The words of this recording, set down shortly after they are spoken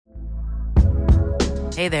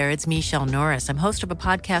Hey there, it's Michelle Norris. I'm host of a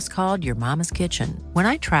podcast called Your Mama's Kitchen. When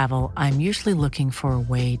I travel, I'm usually looking for a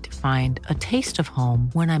way to find a taste of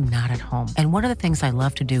home when I'm not at home. And one of the things I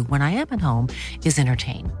love to do when I am at home is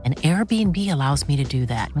entertain. And Airbnb allows me to do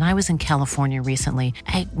that. When I was in California recently,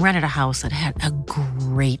 I rented a house that had a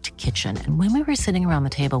great kitchen. And when we were sitting around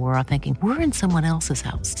the table, we were all thinking, we're in someone else's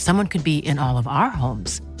house. Someone could be in all of our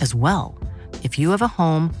homes as well. If you have a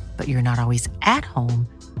home, but you're not always at home,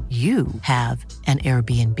 you have an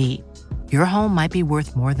Airbnb. Your home might be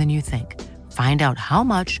worth more than you think. Find out how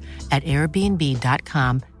much at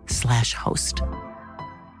airbnb.com/host.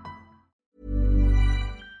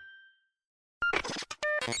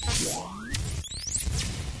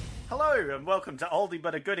 Hello and welcome to Oldie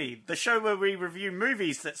But a Goodie, the show where we review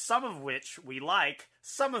movies that some of which we like,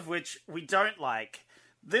 some of which we don't like.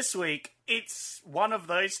 This week, it's one of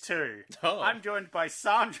those two. Oh. I'm joined by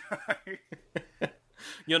Sandro.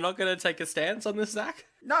 You're not going to take a stance on this, Zach?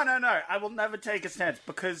 No. I will never take a stance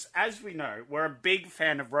because, as we know, we're a big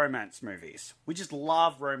fan of romance movies. We just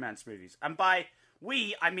love romance movies. And by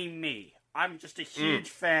we, I mean me. I'm just a huge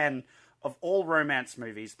fan of all romance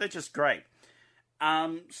movies. They're just great.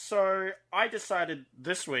 So I decided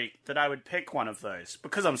this week that I would pick one of those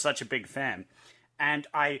because I'm such a big fan. And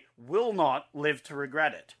I will not live to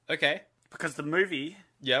regret it. Okay. Because the movie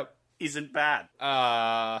isn't bad.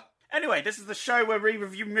 Anyway, this is the show where we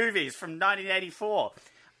review movies from 1984,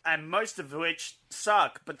 and most of which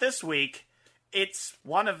suck. But this week, it's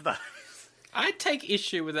one of those. I take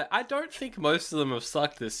issue with it. I don't think most of them have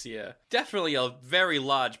sucked this year. Definitely a very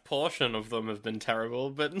large portion of them have been terrible,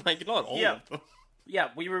 but not all of them.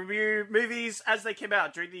 Yeah, we review movies as they came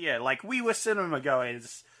out during the year. Like, we were cinema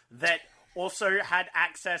goers that also had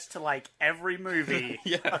access to, every movie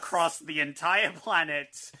across the entire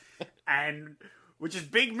planet, and we're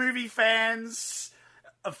just big movie fans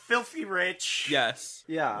of filthy rich. Yes.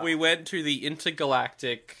 Yeah. We went to the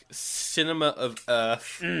intergalactic cinema of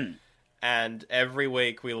Earth, and every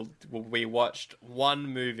week we watched one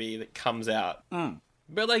movie that comes out.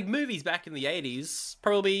 But, movies back in the 80s,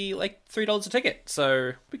 probably, $3 a ticket,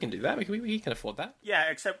 so we can do that. We can afford that.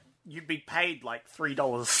 Yeah, except you'd be paid,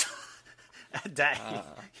 $3 a day,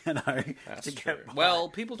 That's to true. get by. Well,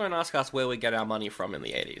 people don't ask us where we get our money from in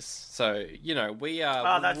the 80s. So, we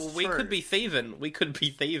that's true. could be thieving. We could be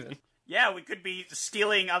thieving. Yeah, we could be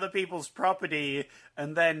stealing other people's property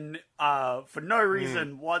and then, for no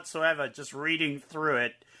reason whatsoever, just reading through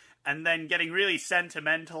it and then getting really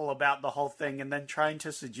sentimental about the whole thing and then trying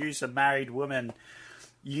to seduce a married woman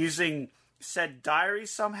using said diary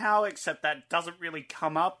somehow, except that doesn't really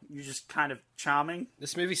come up. You're just kind of charming.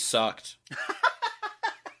 This movie sucked.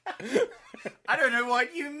 I don't know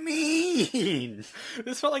what you mean.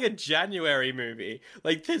 This felt like a January movie.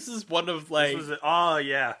 This is one of, Oh,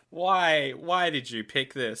 yeah. Why? Why did you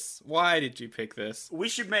pick this? Why did you pick this? We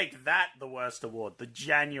should make that the worst award, the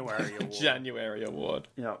January award. January award.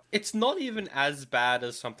 Yeah. It's not even as bad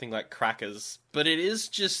as something like Crackers, but it is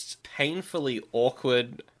just painfully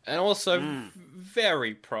awkward and also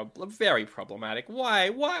very problematic. Why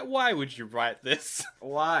would you write this?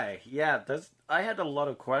 Why? Yeah, I had a lot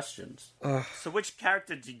of questions. So which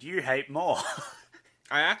character did you hate more?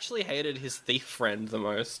 I actually hated his thief friend the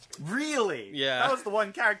most. Really? Yeah. That was the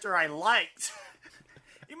one character I liked.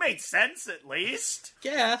 He made sense, at least.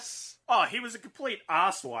 Yes. Oh, he was a complete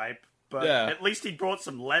arsewipe, but at least he brought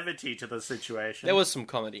some levity to the situation. There was some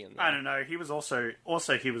comedy in there. I don't know, he was also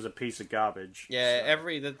he was a piece of garbage. Yeah,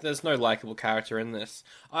 so. There's no likable character in this.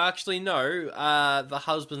 I actually know the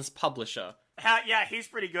husband's publisher. Yeah, he's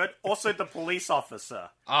pretty good. Also the police officer.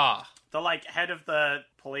 The, head of the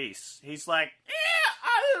police. He's like,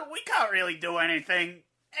 we can't really do anything.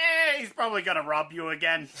 He's probably gonna rob you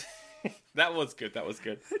again. That was good. That was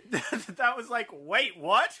wait,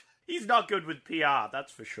 what? He's not good with PR,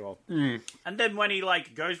 that's for sure. And then when he,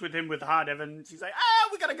 goes with him with Hard Evans, he's like,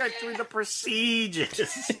 we gotta go through the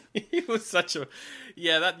procedures. He was such a...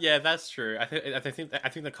 that's true. I think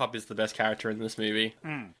the cop is the best character in this movie.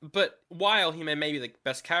 But while he may be the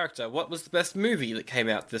best character, what was the best movie that came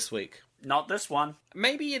out this week? Not this one.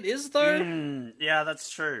 Maybe it is, though? Yeah,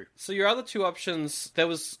 that's true. So your other two options, there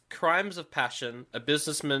was Crimes of Passion. A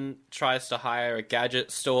businessman tries to hire a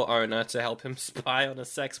gadget store owner to help him spy on a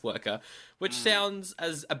sex worker, which sounds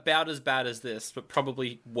about as bad as this, but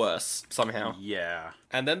probably worse somehow. Yeah.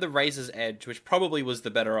 And then The Razor's Edge, which probably was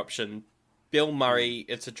the better option. Bill Murray,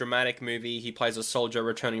 it's a dramatic movie. He plays a soldier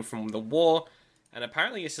returning from the war, and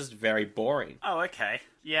apparently it's just very boring. Oh, okay.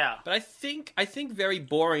 Yeah. But I think very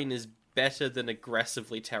boring is better than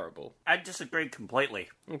aggressively terrible. I disagree completely.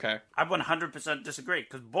 Okay. I 100% disagree,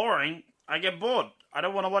 because boring, I get bored. I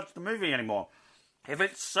don't want to watch the movie anymore. If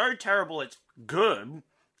it's so terrible it's good,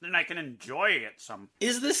 then I can enjoy it some.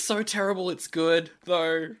 Is this so terrible it's good,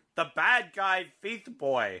 though? The bad guy, Fifth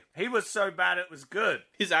Boy, he was so bad it was good.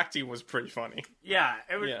 His acting was pretty funny. Yeah,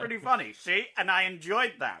 it was pretty funny, see? And I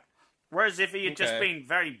enjoyed that. Whereas if he had just been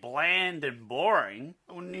very bland and boring,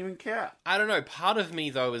 I wouldn't even care. I don't know, part of me,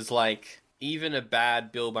 though, is like, even a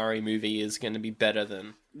bad Bill Murray movie is going to be better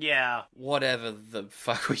than whatever the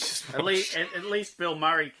fuck we just watched. At least Bill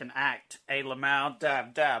Murray can act. A Lamau,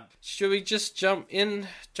 dab, dab. Should we just jump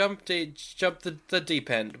the deep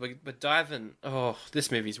end? We're diving. Oh,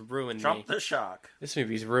 this movie's ruined me. Jump the shark. This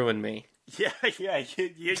movie's ruined me. Yeah,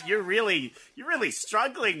 you're really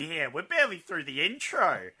struggling here. We're barely through the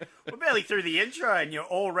intro. And you're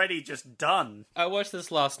already just done. I watched this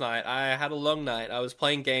last night. I had a long night. I was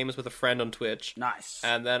playing games with a friend on Twitch. Nice.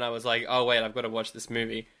 And then I was like, oh wait, I've got to watch this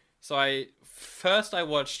movie. So I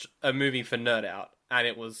watched a movie for Nerd Out, and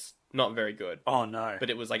it was not very good. Oh no. But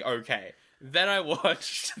it was like okay. Then I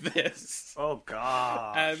watched this. Oh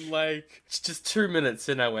god. And like just 2 minutes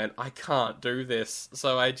in I went, I can't do this.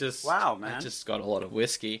 So I just I just got a lot of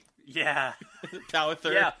whiskey. Yeah. Power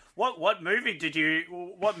through. Yeah. What movie did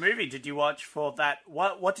you watch for that?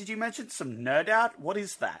 What did you mention? Some Nerd Out? What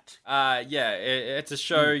is that? It's a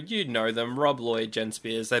show, you know them, Rob Lloyd, Jen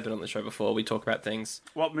Spears, they've been on the show before, we talk about things.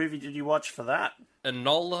 What movie did you watch for that?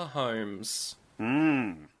 Enola Holmes.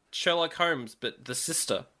 Sherlock Holmes, but the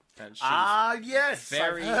sister. And she's yes,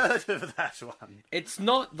 I've heard of that one. It's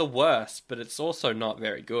not the worst, but it's also not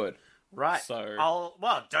very good. Right. So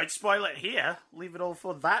don't spoil it here. Leave it all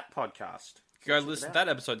for that podcast. Go listen. That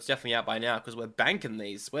episode's definitely out by now because we're banking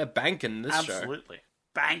these. We're banking this show. Absolutely.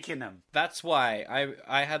 Banking them. That's why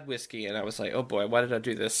I had whiskey and I was like, oh boy, why did I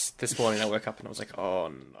do this morning? I woke up and I was like, oh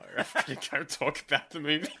no, I'm going to go talk about the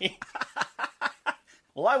movie.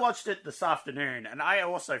 Well, I watched it this afternoon, and I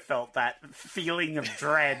also felt that feeling of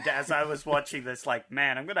dread as I was watching this, like,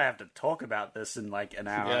 man, I'm going to have to talk about this in, like, an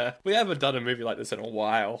hour. Yeah, we haven't done a movie like this in a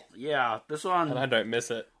while. Yeah, this one... And I don't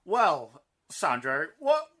miss it. Well, Sandro,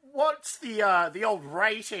 what's the old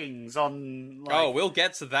ratings on, like... Oh, we'll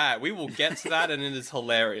get to that. We will get to that, and it is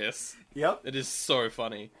hilarious. Yep. It is so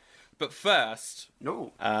funny. But first,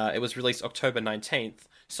 it was released October 19th.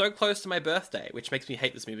 So close to my birthday, which makes me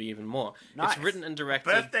hate this movie even more. Nice. It's written and directed...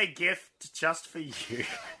 Birthday gift just for you.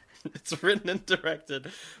 It's written and directed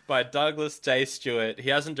by Douglas J. Stewart. He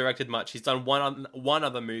hasn't directed much. He's done one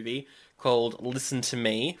other movie called Listen to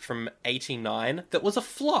Me from '89 that was a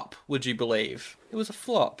flop, would you believe? It was a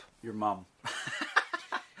flop. Your mum.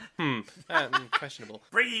 Questionable.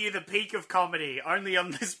 Bringing you the peak of comedy, only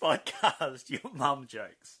on this podcast, your mum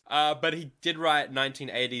jokes. But he did write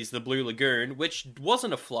 1980's The Blue Lagoon, which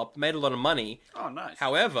wasn't a flop, made a lot of money. Oh, nice.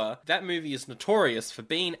 However, that movie is notorious for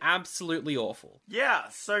being absolutely awful. Yeah,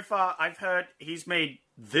 so far I've heard he's made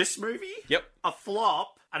this movie, a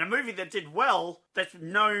flop, and a movie that did well that's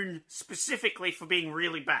known specifically for being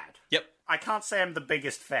really bad. Yep. I can't say I'm the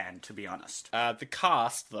biggest fan, to be honest. The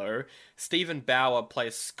cast, though, Stephen Bauer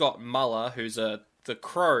plays Scott Muller, who's the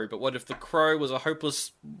Crow, but what if the Crow was a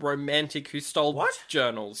hopeless romantic who stole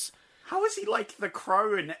journals? How is he like the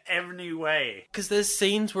Crow in any way? Because there's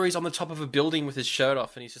scenes where he's on the top of a building with his shirt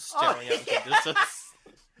off and he's just staring out into the distance.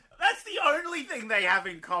 That's the only thing they have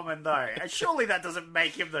in common, though. And surely that doesn't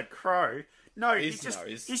make him the Crow. No, he's just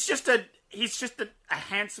a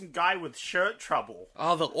handsome guy with shirt trouble.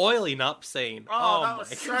 Oh, the oiling up scene. Oh, that was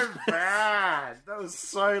so bad. That was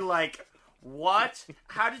so, like, what?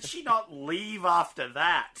 How did she not leave after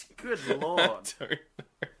that? Good lord. I don't know.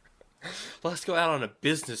 Let's go out on a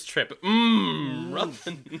business trip. Rub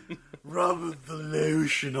the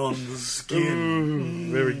lotion on the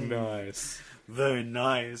skin. Very nice. Very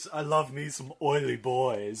nice. I love me some oily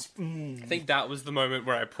boys. I think that was the moment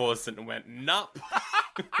where I paused it and went, nup.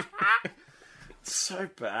 So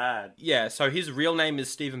bad. Yeah, so his real name is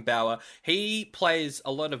Stephen Bauer. He plays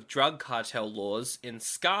a lot of drug cartel laws in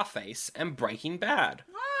Scarface and Breaking Bad.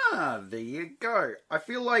 Ah, there you go. I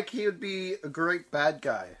feel like he would be a great bad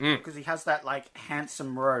guy. Because he has that, like,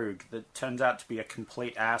 handsome rogue that turns out to be a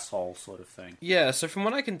complete asshole sort of thing. Yeah, so from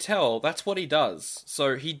what I can tell, that's what he does.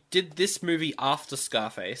 So he did this movie after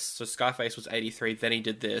Scarface. So Scarface was 83, then he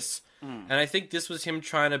did this. And I think this was him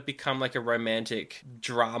trying to become like a romantic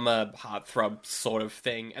drama heartthrob sort of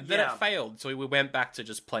thing. And then it failed, so we went back to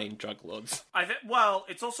just playing drug lords. Well,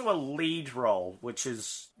 it's also a lead role, which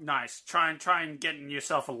is nice. Try and getting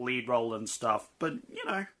yourself a lead role and stuff. But, you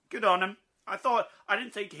know, good on him. I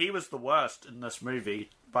didn't think he was the worst in this movie,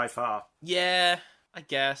 by far. Yeah, I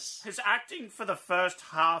guess. His acting for the first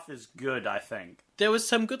half is good, I think. There was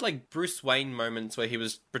some good, like, Bruce Wayne moments where he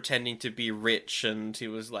was pretending to be rich and he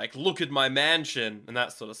was like, look at my mansion and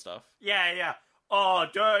that sort of stuff. Yeah. Oh,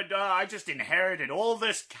 dude, I just inherited all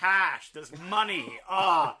this cash, this money.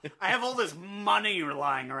 Oh, I have all this money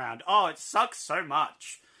lying around. Oh, it sucks so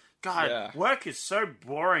much. God, Yeah. work is so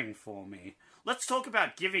boring for me. Let's talk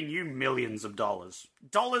about giving you millions of dollars.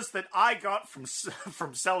 Dollars that I got from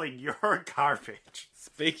selling your garbage.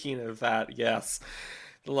 Speaking of that, yes.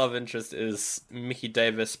 The love interest is Mickey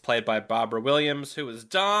Davis, played by Barbara Williams, who has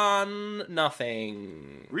done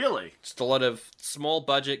nothing. Really? Just a lot of small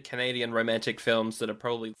budget Canadian romantic films that are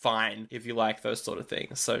probably fine if you like those sort of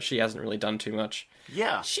things. So she hasn't really done too much.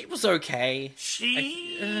 Yeah. She was okay.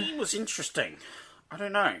 She was interesting. I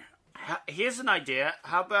don't know. Here's an idea.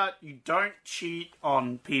 How about you don't cheat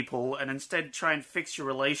on people and instead try and fix your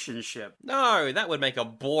relationship? No, that would make a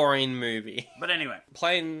boring movie. But anyway.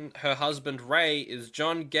 Playing her husband Ray is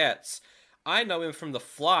John Getz. I know him from The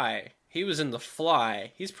Fly. He was in The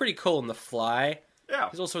Fly. He's pretty cool in The Fly. Yeah.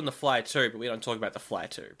 He's also in The Fly too, but we don't talk about The Fly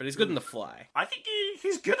too. But he's good in The Fly. I think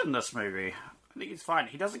he's good in this movie. I think he's fine.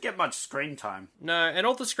 He doesn't get much screen time. No, and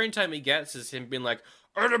all the screen time he gets is him being like,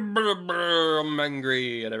 I'm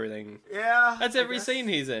angry and everything. Yeah. That's every scene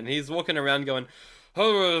he's in. He's walking around going,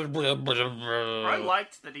 I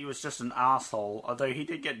liked that he was just an asshole, although he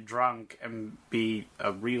did get drunk and be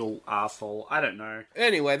a real asshole. I don't know.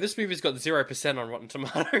 Anyway, this movie's got 0% on Rotten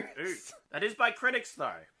Tomatoes. Ooh. That is by critics,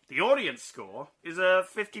 though. The audience score is a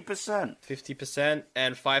 50%. 50%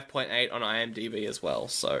 and 5.8 on IMDb as well,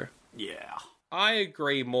 so Yeah. I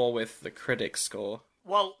agree more with the critic score.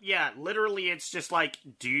 Well, yeah, literally it's just like,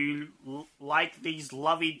 do you like these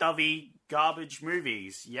lovey-dovey garbage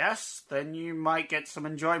movies? Yes? Then you might get some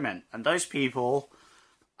enjoyment. And those people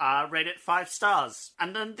rate it 5 stars.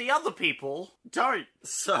 And then the other people don't.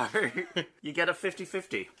 So, you get a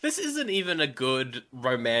 50-50. This isn't even a good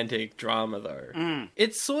romantic drama, though.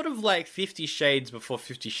 It's sort of like 50 Shades before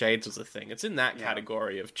 50 Shades was a thing. It's in that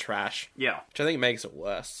category of trash. Yeah. Which I think makes it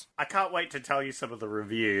worse. I can't wait to tell you some of the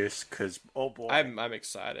reviews, because, oh boy. I'm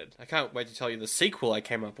excited. I can't wait to tell you the sequel I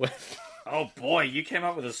came up with. Oh boy, you came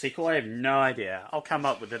up with a sequel? I have no idea. I'll come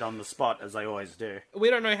up with it on the spot, as I always do. We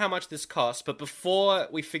don't know how much this cost, but before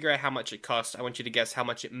we figure out how much it cost, I want you to guess how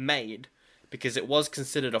much it made, because it was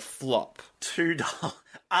considered a flop. $2.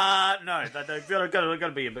 No,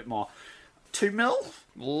 gotta be a bit more. 2 mil?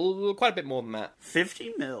 Well, quite a bit more than that.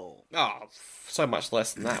 50 mil. Oh, so much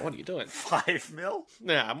less than that. What are you doing? 5 mil?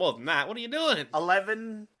 Nah, more than that. What are you doing?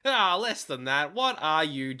 11? Ah, less than that. What are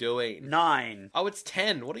you doing? 9. Oh, it's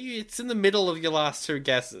 10. What are you? It's in the middle of your last two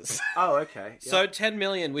guesses. Oh, okay. Yep. So 10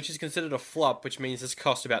 million, which is considered a flop, which means this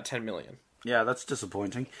cost about 10 million. Yeah, that's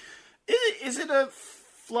disappointing. Is it a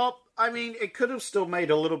flop? I mean, it could have still made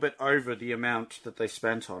a little bit over the amount that they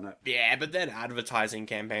spent on it. Yeah, but then advertising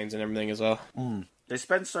campaigns and everything as well. They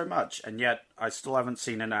spend so much, and yet I still haven't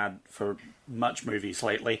seen an ad for much movies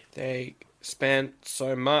lately. They spent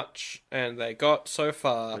so much and they got so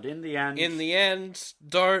far. But in the end... In the end,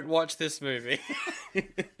 don't watch this movie.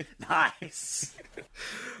 Nice.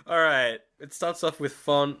 Alright, it starts off with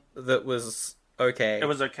font that was okay. It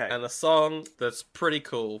was okay. And a song that's pretty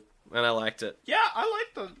cool, and I liked it. Yeah, I like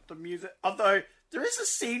the music. Although, there is a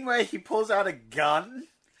scene where he pulls out a gun,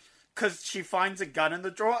 because she finds a gun in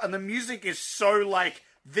the drawer, and the music is so, like,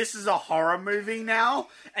 this is a horror movie now,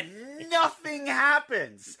 and nothing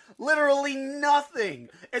happens. Literally nothing.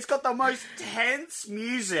 It's got the most tense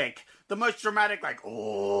music, the most dramatic, like,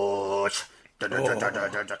 oh... Got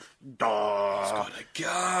a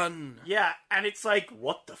gun. Yeah, and it's like,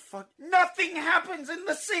 what the fuck? Nothing happens in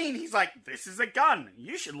the scene. He's like, this is a gun.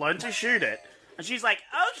 You should learn to shoot it. And she's like,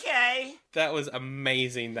 okay. That was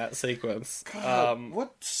amazing, that sequence.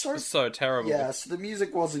 What so... So terrible. Yeah, so the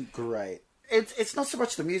music wasn't great. It's not so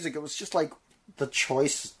much the music, it was just like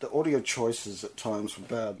the audio choices at times were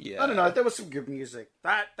bad. Yeah. I don't know, there was some good music.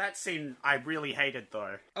 That scene I really hated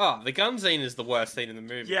though. Oh, the gun scene is the worst scene in the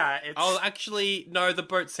movie. Yeah, it's... Oh, actually, no, the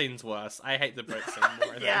boat scene's worse. I hate the boat scene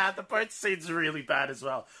more. Yeah, the boat scene's really bad as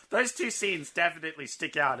well. Those two scenes definitely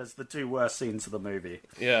stick out as the two worst scenes of the movie.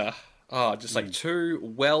 Yeah. Oh, just like two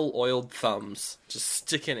well-oiled thumbs just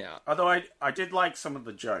sticking out. Although I did like some of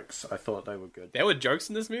the jokes. I thought they were good. There were jokes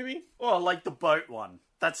in this movie? Oh, like the boat one.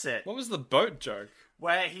 That's it. What was the boat joke?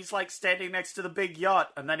 Where he's like standing next to the big yacht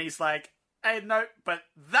and then he's like, hey, no, but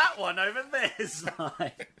that one over there is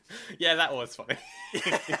mine. Yeah, that was funny.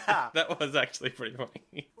 Yeah. That was actually pretty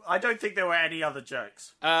funny. I don't think there were any other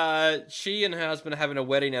jokes. She and her husband are having a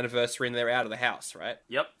wedding anniversary and they're out of the house, right?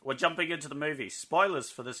 Yep, we're jumping into the movie.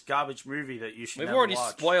 Spoilers for this garbage movie that you should We've never already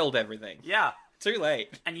watch. spoiled everything. Yeah, Too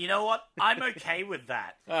late. And you know what? I'm okay with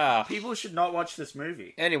that. People should not watch this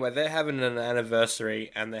movie. Anyway, they're having an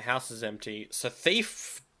anniversary and the house is empty. So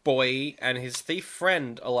Thief Boy and his thief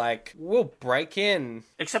friend are like, we'll break in.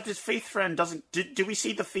 Except his thief friend doesn't... Do we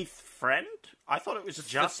see the thief friend? I thought it was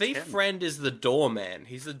just The thief him. friend is the doorman.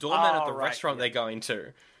 He's the doorman at the right, restaurant yeah. they're going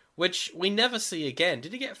to. Which we never see again.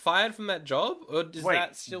 Did he get fired from that job? Or is Wait,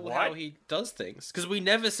 that still what? how he does things? Because we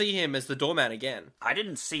never see him as the doorman again. I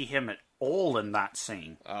didn't see him at all in that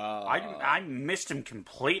scene. I missed him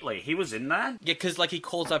completely. He was in that? Yeah, because like he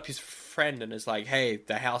calls up his friend and is like, hey,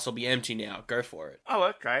 the house will be empty now. Go for it. Oh,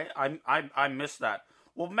 okay. I missed that.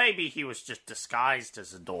 Well, maybe he was just disguised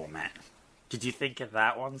as a doorman. Did you think of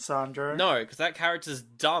that one, Sandro? No, because that character's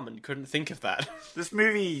dumb and couldn't think of that. This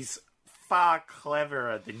movie's far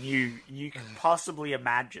cleverer than you can possibly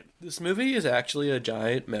imagine. This movie is actually a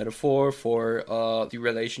giant metaphor for the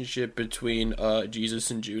relationship between Jesus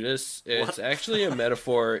and Judas. It's actually a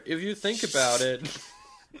metaphor if you think about it.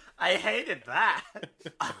 I hated that.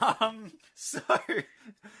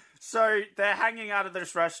 So they're hanging out at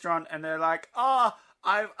this restaurant and they're like, oh,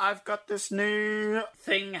 I've got this new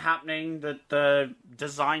thing happening, the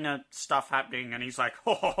designer stuff happening, and he's like,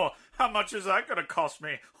 oh, how much is that going to cost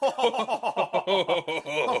me?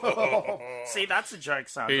 See, that's a joke,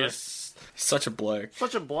 Sandra. He's such a bloke.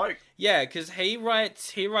 Such a bloke. Yeah, because he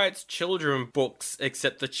writes children books,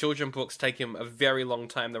 except the children books take him a very long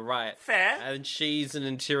time to write. Fair. And she's an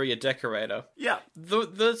interior decorator. Yeah.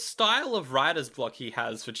 The style of writer's block he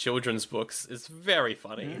has for children's books is very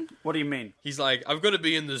funny. What do you mean? He's like, I've got to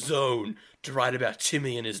be in the zone to write about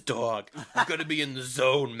Timmy and his dog. I've got to be in the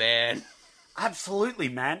zone, man. Absolutely,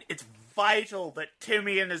 man. It's vital that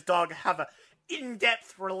Timmy and his dog have a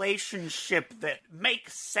in-depth relationship that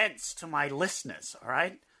makes sense to my listeners, all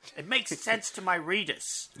right? It makes sense to my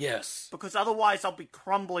readers. Yes. Because otherwise I'll be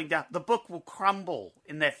crumbling down. The book will crumble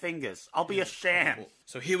in their fingers. I'll be a sham.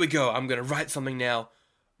 So here we go. I'm going to write something now.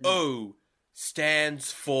 O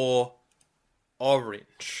stands for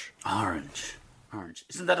orange. Orange.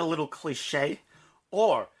 Isn't that a little cliche?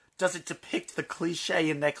 Or does it depict the cliche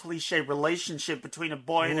in their cliche relationship between a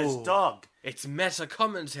boy and his dog? It's meta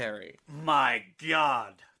commentary. My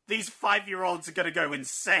God. These 5-year-olds are going to go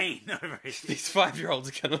insane over here. These 5-year-olds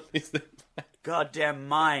are going to lose their Goddamn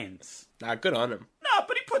minds. Nah, good on him. No,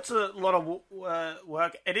 but he puts a lot of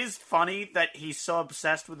work. It is funny that he's so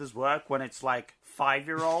obsessed with his work when it's like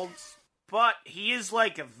 5-year-olds. But he is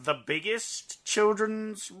like the biggest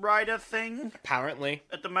children's writer thing Apparently.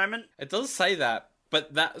 at the moment. It does say that,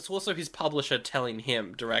 but that's also his publisher telling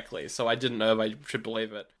him directly, so I didn't know if I should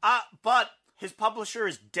believe it. But his publisher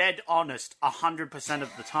is dead honest 100%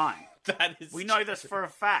 of the time. That is We know this for a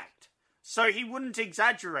fact. So he wouldn't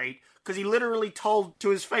exaggerate, because he literally told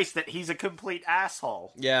to his face that he's a complete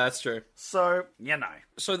asshole. Yeah, that's true. So, you know.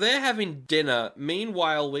 So they're having dinner.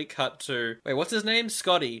 Meanwhile, we cut to... Wait, what's his name?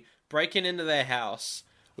 Scotty. Breaking into their house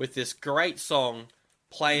with this great song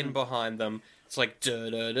playing behind them. It's like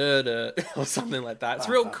da-da-da-da or something like that. It's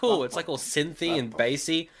real cool. It's like all synthy and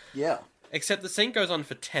bassy. Yeah. Except the scene goes on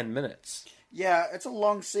for 10 minutes. Yeah, it's a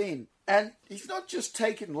long scene. And he's not just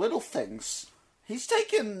taking little things. He's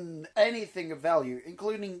taken anything of value,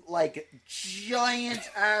 including, like,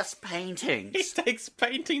 giant-ass paintings. He takes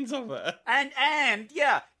paintings of her.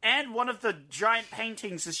 And one of the giant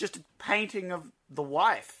paintings is just a painting of the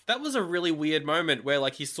wife. That was a really weird moment where,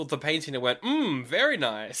 like, he saw the painting and went, very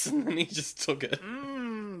nice. And then he just took it.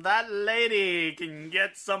 That lady can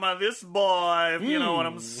get some of this boy, if you know what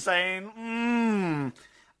I'm saying.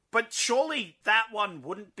 But surely that one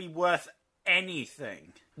wouldn't be worth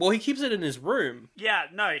anything. Well, he keeps it in his room. Yeah,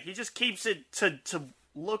 no, he just keeps it to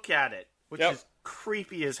look at it, which is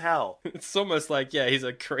creepy as hell. It's almost like, yeah, he's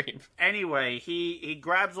a creep. Anyway, he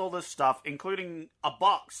grabs all this stuff, including a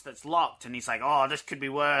box that's locked, and he's like, oh, this could be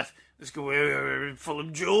full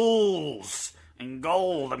of jewels and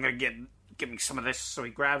gold. I'm gonna get me some of this. So he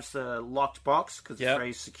grabs the locked box, because it's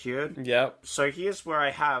very secured. Yep. So here's where I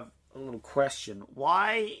have a little question.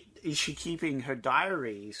 Why is she keeping her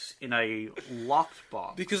diaries in a locked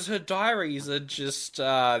box? Because her diaries are just,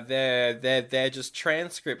 they're just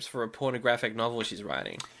transcripts for a pornographic novel she's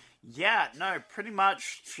writing. Yeah, no, pretty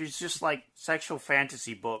much she's just like sexual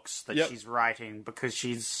fantasy books that she's writing because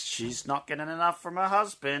she's not getting enough from her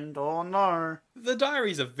husband. Oh no. The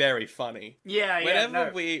diaries are very funny. Yeah,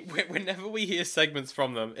 whenever we hear segments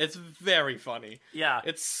from them, it's very funny. Yeah.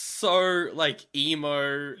 It's so like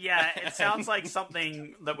emo. Yeah, it sounds like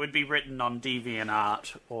something that would be written on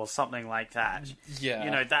DeviantArt or something like that. Yeah.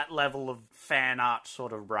 You know, that level of fan art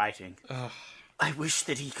sort of writing. I wish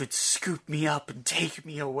that he could scoop me up and take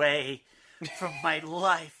me away from my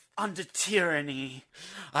life under tyranny.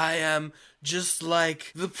 I am just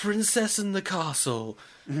like the princess in the castle,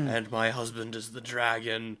 and my husband is the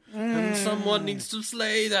dragon, and someone needs to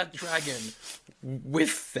slay that dragon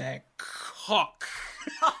with their cock.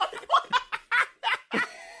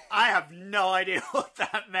 I have no idea what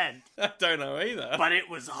that meant. I don't know either. But it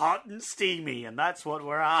was hot and steamy, and that's what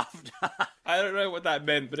we're after. I don't know what that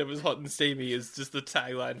meant, but it was hot and steamy is just the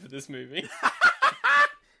tagline for this movie.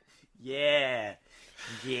 Yeah.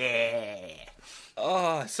 Yeah.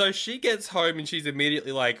 Oh, so she gets home and she's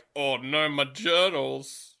immediately like, oh no, my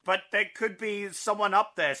journals. But there could be someone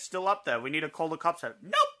up there, still up there. We need to call the cops out.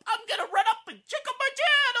 Nope, I'm gonna run up and check on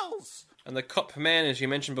my journals. And the cop man, as you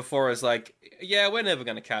mentioned before, is like, yeah, we're never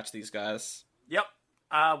going to catch these guys. Yep.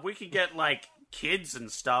 We could get, like, kids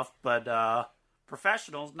and stuff, but,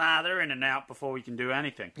 professionals, nah, they're in and out before we can do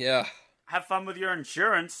anything. Yeah. Have fun with your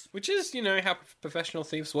insurance. Which is, you know, how professional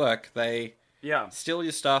thieves work. They steal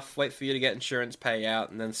your stuff, wait for you to get insurance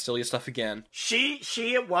payout, and then steal your stuff again. She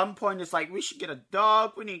at one point is like, we should get a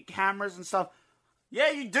dog, we need cameras and stuff. Yeah,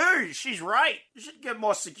 you do. She's right. You should get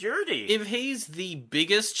more security. If he's the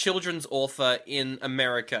biggest children's author in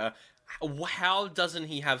America, how doesn't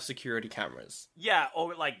he have security cameras? Yeah,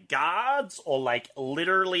 or like guards, or like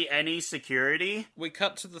literally any security. We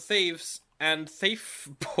cut to the thieves, and Thief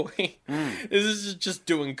Boy is just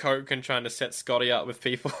doing coke and trying to set Scotty up with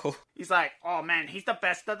people. He's like, oh man, he's the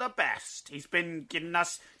best of the best. He's been giving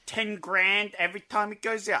us 10 grand every time he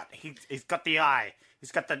goes out. He's got the eye.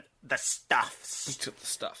 He's got the stuffs. He took the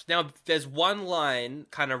stuff. Now, there's one line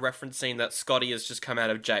kind of referencing that Scotty has just come out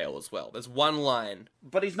of jail as well. There's one line.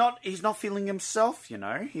 But he's not feeling himself, you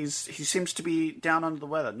know? He seems to be down under the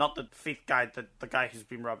weather. Not the fifth guy, the guy who's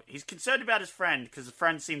been robbed. He's concerned about his friend, because the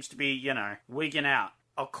friend seems to be, you know, wigging out.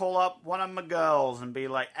 I'll call up one of my girls and be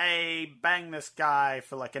like, hey, bang this guy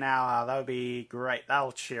for like an hour. That would be great.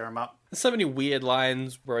 That'll cheer him up. There's so many weird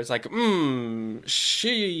lines where it's like,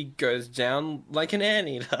 she goes down like an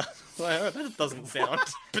anteater. Like, oh, that doesn't sound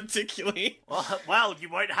particularly. Well, you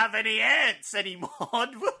won't have any ants anymore,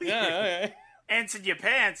 will you? Yeah, okay. Ants in your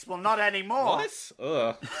pants? Well, not anymore. What?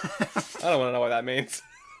 Ugh. I don't want to know what that means.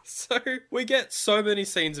 So, we get so many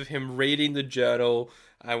scenes of him reading the journal,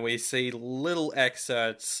 and we see little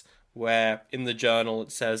excerpts where in the journal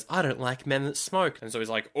it says, I don't like men that smoke. And so he's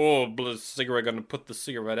like, oh, cigarette, gonna put the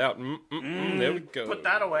cigarette out. There we go. Put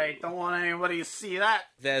that away. Don't want anybody to see that.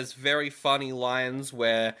 There's very funny lines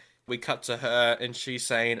where we cut to her and she's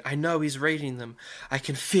saying, I know he's reading them. I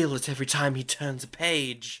can feel it every time he turns a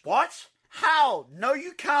page. What? How? No,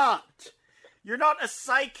 you can't. You're not a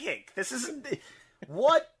psychic. This isn't...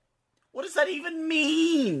 What? What does that even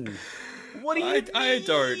mean? What do you mean? I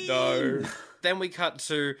don't know. Then we cut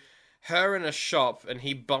to her in a shop, and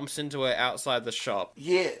he bumps into her outside the shop.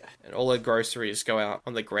 Yeah. And all her groceries go out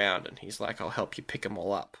on the ground, and he's like, I'll help you pick them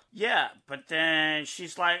all up. Yeah, but then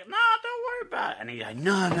she's like, no, don't worry about it. And he's like,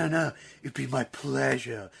 no, it'd be my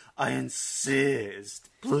pleasure. I insist.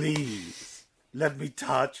 Please, let me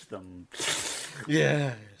touch them.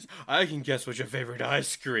 Yes, I can guess what your favorite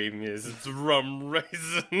ice cream is. It's rum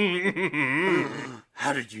raisin.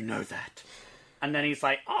 How did you know that? And then he's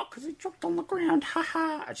like, oh, because he dropped on the ground,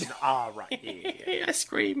 haha. And she's like, oh, right, yeah. Ice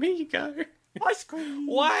cream, here you go. Ice cream.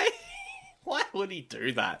 Why? Why would he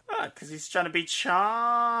do that? Because he's trying to be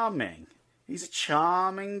charming. He's a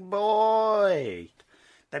charming boy.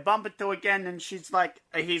 They bump into again, and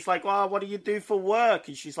he's like, well, what do you do for work?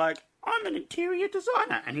 And she's like, I'm an interior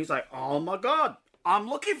designer. And he's like, oh my god, I'm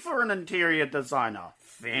looking for an interior designer.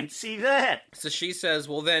 Fancy that. So she says,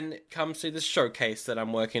 well then, come see this showcase that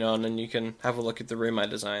I'm working on and you can have a look at the room I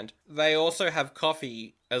designed. They also have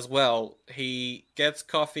coffee as well. He gets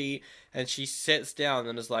coffee and she sits down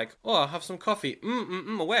and is like, oh, I'll have some coffee.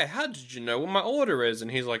 Where? How did you know what my order is?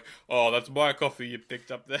 And he's like, oh, that's my coffee you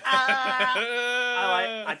picked up there.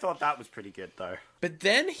 I thought that was pretty good, though. But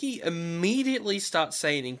then he immediately starts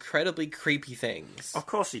saying incredibly creepy things. Of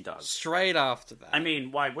course he does. Straight after that. I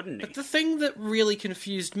mean, why wouldn't he? But the thing that really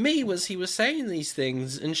confused me was he was saying these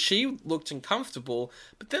things and she looked uncomfortable,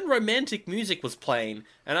 but then romantic music was playing,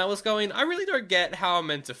 and I was going, I really don't get how I'm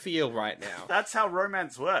meant to feel right now. That's how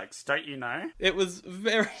romance works, don't you know? It was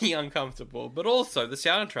very uncomfortable, but also the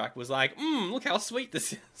soundtrack was like, look how sweet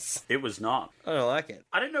this is. It was not. I don't like it.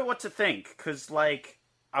 I don't know what to think, because, like,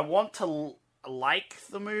 I want to like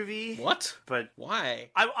the movie. What? But why?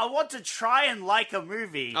 I want to try and like a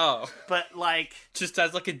movie. Oh. But, like... Just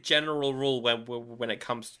as, like, a general rule when it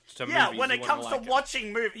comes to movies. Yeah, when it comes to like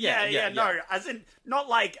watching movies. Yeah, no. As in, not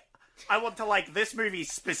like... I want to like this movie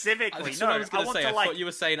specifically. That's No, what I was I going to want say. to I like... thought you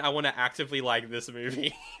were saying I want to actively like this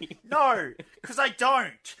movie. No, because I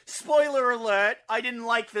don't. Spoiler alert, I didn't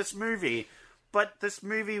like this movie. But this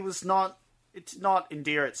movie was not... It did not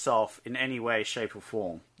endear itself in any way, shape, or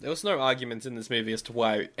form. There was no argument in this movie as to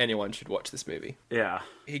why anyone should watch this movie. Yeah.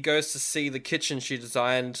 He goes to see the kitchen she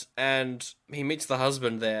designed, and he meets the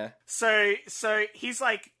husband there. So he's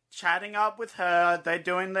like chatting up with her. They're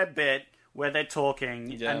doing their bit where they're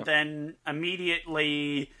talking, Yeah. and then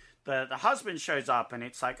immediately the husband shows up, and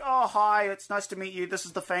it's like, "Oh, hi, it's nice to meet you. This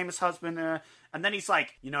is the famous husband." And then he's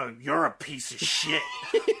like, "You're a piece of shit,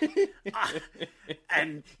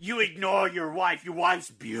 and you ignore your wife. Your wife's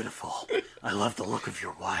beautiful. I love the look of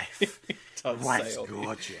your wife. Your wife's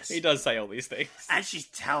gorgeous. He does say all these things. And she's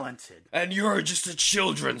talented. And you're just a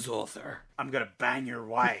children's author. I'm gonna bang your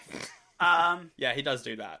wife." Yeah, he does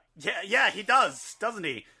do that. Yeah, he does, doesn't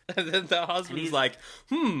he? And then the husband's like,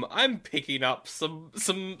 I'm picking up some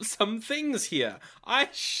things here. I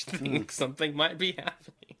think something might be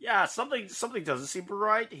happening. Yeah, something doesn't seem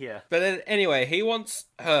right here. But then, anyway, he wants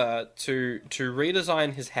her to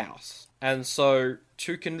redesign his house. And so,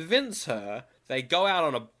 to convince her, they go out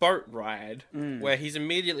on a boat ride where he's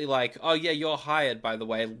immediately like, "Oh yeah, you're hired, by the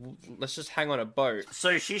way. Let's just hang on a boat."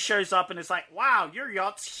 So she shows up and is like, "Wow, your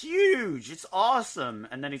yacht's huge. It's awesome."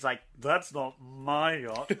 And then he's like, "That's not my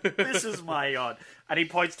yacht. This is my yacht." And he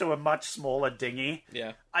points to a much smaller dinghy.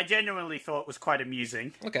 Yeah. I genuinely thought it was quite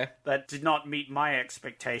amusing. Okay. That did not meet my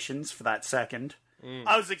expectations for that second.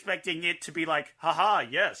 I was expecting it to be like, "Haha,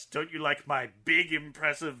 yes, don't you like my big,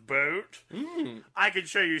 impressive boat? I can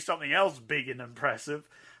show you something else big and impressive."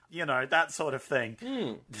 That sort of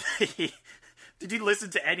thing. Did you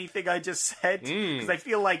listen to anything I just said? Because I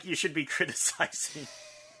feel like you should be criticizing.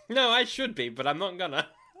 No, I should be, but I'm not gonna.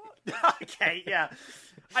 Okay, yeah.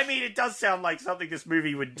 I mean, it does sound like something this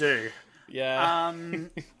movie would do. Yeah.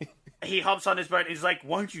 He hops on his boat and he's like,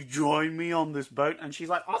 "Won't you join me on this boat?" And she's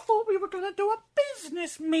like, "I thought we were going to do a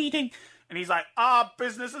business meeting." And he's like,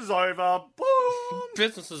 business is over. Boom.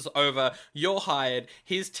 Business is over. You're hired.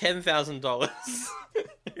 Here's $10,000.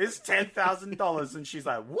 It's $10,000. And she's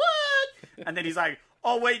like, "What?" And then he's like,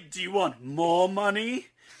 "Oh, wait, do you want more money?"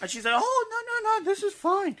 And she's like, "Oh, no, this is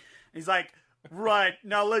fine." And he's like, "Right,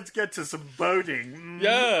 now let's get to some boating."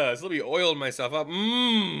 Yes, let me oil myself up.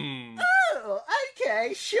 Oh,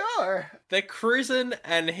 okay, sure. They're cruising,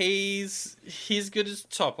 and he's got his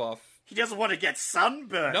top off. He doesn't want to get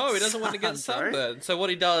sunburned. No, he doesn't want to get Sandro. sunburned. So what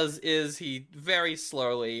he does is he very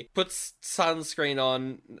slowly puts sunscreen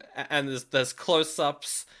on, and there's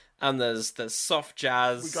close-ups, and there's soft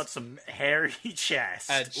jazz. We got some hairy chest.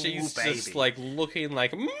 And she's Ooh, baby. just like looking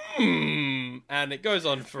like and it goes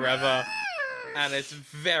on forever, and it's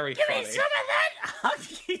very Give funny. me some of that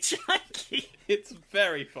hunky chunky. It's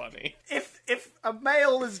very funny. If a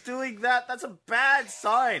male is doing that, that's a bad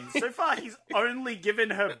sign. So far, he's only given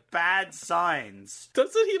her bad signs.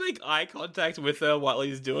 Doesn't he make eye contact with her while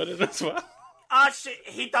he's doing it as well?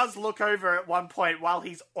 He does look over at one point while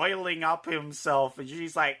he's oiling up himself, and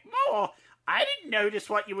she's like, "Oh, I didn't notice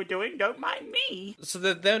what you were doing. Don't mind me." So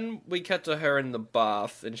then we cut to her in the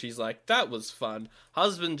bath, and she's like, "That was fun."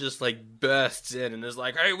 Husband just like bursts in and is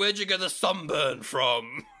like, "Hey, where'd you get the sunburn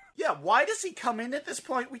from?" Yeah, why does he come in at this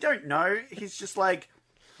point? We don't know. He's just like,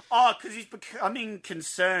 because he's becoming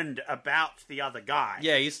concerned about the other guy.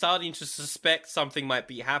 Yeah, he's starting to suspect something might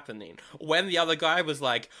be happening. When the other guy was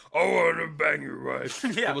like, "I want to bang your wife,"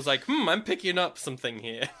 Yeah. it was like, I'm picking up something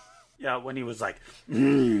here. Yeah, when he was like,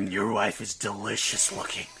 "Your wife is delicious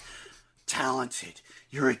looking, talented.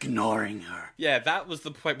 You're ignoring her." Yeah, that was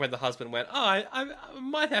the point when the husband went, I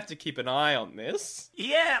might have to keep an eye on this.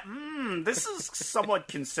 Yeah, this is somewhat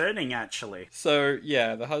concerning, actually. So,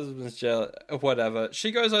 yeah, the husband's jealous, whatever.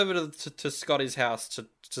 She goes over to Scotty's house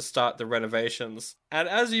to start the renovations. And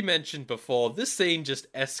as you mentioned before, this scene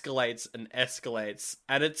just escalates,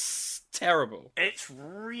 and it's terrible. It's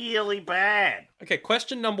really bad. Okay,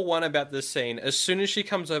 question number one about this scene. As soon as she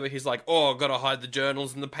comes over, he's like, "Oh, gotta hide the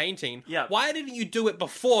journals and the painting." Yeah. Why didn't you do it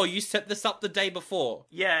before? You set this up the day before.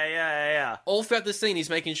 Yeah. All throughout the scene, he's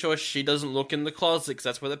making sure she doesn't look in the closet, because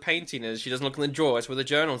that's where the painting is. She doesn't look in the drawer, that's where the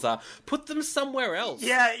journals are. Put them somewhere else.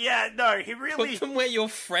 Yeah, no, he really... Put them where your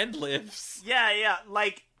friend lives. Yeah,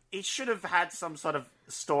 like, he should have had some sort of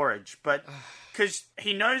storage, but... Because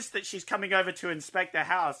he knows that she's coming over to inspect the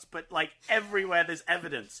house, but, like, everywhere there's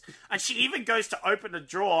evidence. And she even goes to open a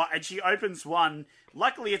drawer, and she opens one.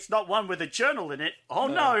 Luckily, it's not one with a journal in it. Oh,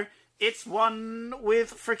 no. It's one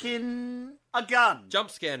with freaking a gun. Jump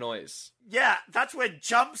scare noise. Yeah, that's where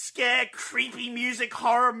jump scare, creepy music,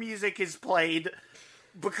 horror music is played.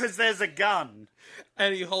 Because there's a gun.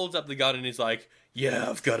 And he holds up the gun and he's like, yeah,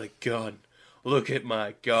 I've got a gun. Look at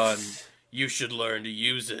my gun. You should learn to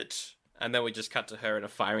use it. And then we just cut to her in a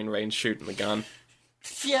firing range shooting the gun.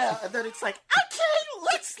 Yeah, and then it's like, okay,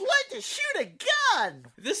 let's learn to shoot a gun.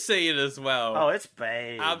 This scene as well. Oh, it's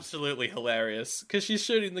babe. Absolutely hilarious. Because she's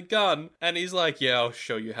shooting the gun and he's like, yeah, I'll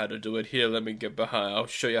show you how to do it. Here, let me get behind. I'll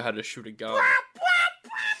show you how to shoot a gun.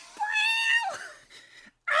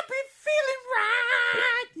 I've been feeling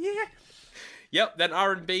right. Yeah. Yep, then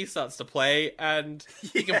R&B starts to play, and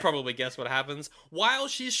you can probably guess what happens. While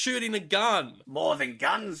she's shooting a gun. More than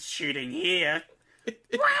guns shooting here.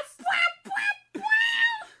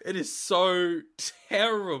 It is so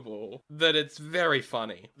terrible that it's very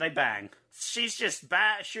funny. They bang. She's just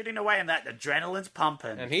shooting away and that adrenaline's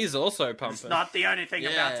pumping. And he's also pumping. It's not the only thing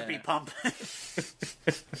about to be pumping.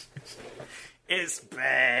 It's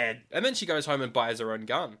bad. And then she goes home and buys her own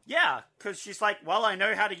gun. Yeah, because she's like, well, I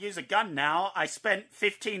know how to use a gun now. I spent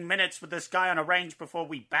 15 minutes with this guy on a range before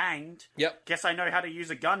we banged. Yep. Guess I know how to use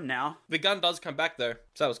a gun now. The gun does come back, though,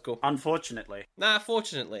 so that was cool. Unfortunately. Nah,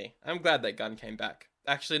 fortunately. I'm glad that gun came back.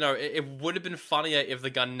 Actually, no, it would have been funnier if the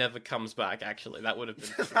gun never comes back, actually. That would have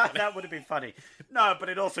been funny. That would have been funny. No, but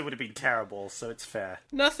it also would have been terrible, so it's fair.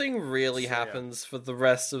 Nothing really happens for the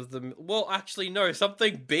rest of them. Well, actually, no,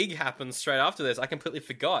 something big happens straight after this. I completely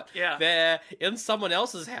forgot. Yeah. They're in someone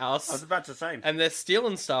else's house. I was about to say. And they're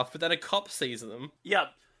stealing stuff, but then a cop sees them. Yep.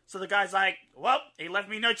 So the guy's like, well, he left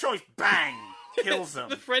me no choice. Bang! Kills him.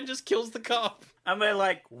 The friend just kills the cop. And we're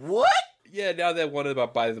like, what? Yeah, now they're wanted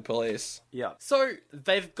by the police. Yeah. So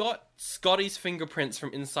they've got Scotty's fingerprints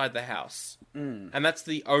from inside the house. And that's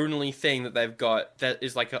the only thing that they've got that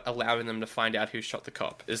is like allowing them to find out who shot the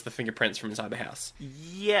cop, is the fingerprints from inside the house.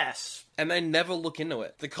 Yes. And they never look into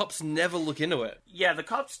it. The cops never look into it. Yeah, the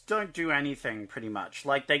cops don't do anything, pretty much.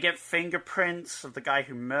 Like, they get fingerprints of the guy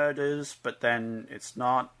who murders, but then it's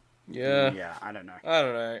not... Yeah, I don't know. I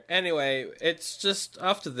don't know. Anyway, it's just,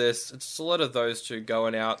 after this, it's a lot of those two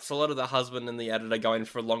going out. It's a lot of the husband and the editor going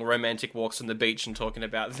for long romantic walks on the beach and talking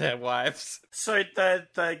about their wives. So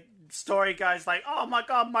the story guy's like, oh my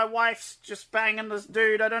god, my wife's just banging this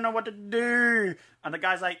dude, I don't know what to do. And the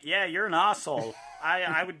guy's like, yeah, you're an asshole.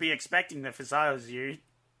 I would be expecting that if I was you.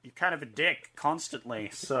 You're kind of a dick constantly,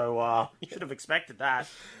 so you should have expected that.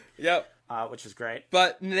 Yep. Which is great.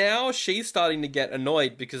 But now she's starting to get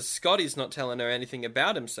annoyed because Scotty's not telling her anything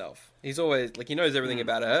about himself. He's always, like, he knows everything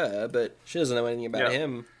about her, but she doesn't know anything about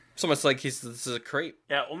him. It's almost like this is a creep.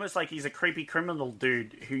 Yeah, almost like he's a creepy criminal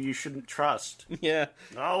dude who you shouldn't trust. Yeah.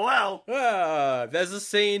 Oh, well. There's a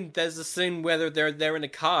scene where they're in a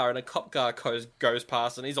car and a cop car goes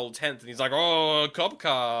past and he's all tense and he's like, oh, a cop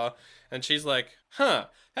car. And she's like, huh,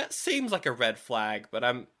 that seems like a red flag, but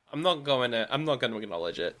I'm not going to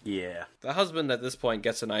acknowledge it. Yeah. The husband at this point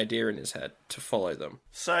gets an idea in his head to follow them.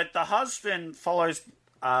 So the husband follows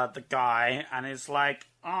the guy and is like,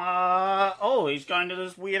 he's going to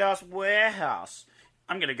this weird ass warehouse.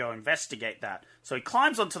 I'm going to go investigate that. So he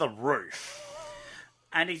climbs onto the roof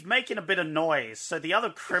and he's making a bit of noise. So the other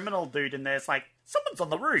criminal dude in there's like, someone's on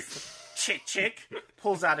the roof. Chick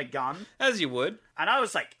pulls out a gun. As you would. And I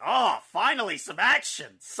was like, oh, finally some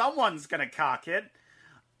action. Someone's going to cock it.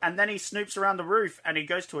 And then he snoops around the roof and he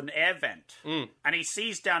goes to an air vent. And he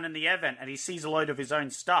sees down in the air vent and he sees a load of his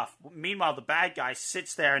own stuff. Meanwhile, the bad guy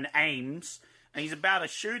sits there and aims and he's about to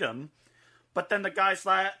shoot him. But then the guy's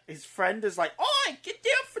like, his friend is like, oi, get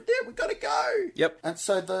down for there, we gotta go. Yep. And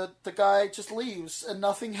so the guy just leaves and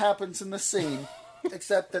nothing happens in the scene.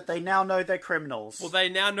 Except that they now know they're criminals. Well, they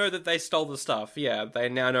now know that they stole the stuff. Yeah, they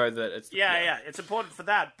now know that it's... Yeah, it's important for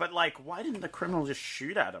that. But, like, why didn't the criminal just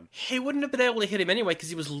shoot at him? He wouldn't have been able to hit him anyway because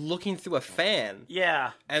he was looking through a fan.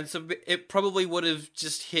 Yeah. And so it probably would have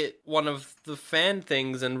just hit one of the fan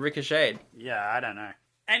things and ricocheted. Yeah, I don't know.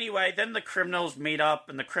 Anyway, then the criminals meet up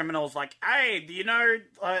and the criminal's like, hey, do you know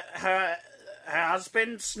her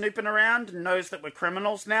husband snooping around and knows that we're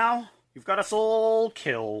criminals now? You've got us all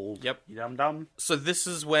killed. Yep. You dum-dum. So this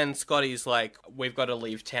is when Scotty's like, we've got to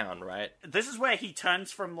leave town, right? This is where he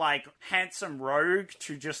turns from, like, handsome rogue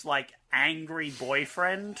to just, like, angry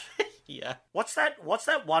boyfriend. Yeah. What's that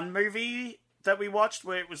one movie that we watched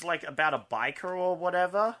where it was, like, about a biker or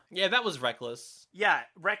whatever? Yeah, that was Reckless. Yeah,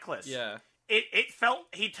 Reckless. Yeah. It felt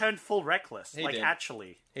he turned full Reckless. He like, did.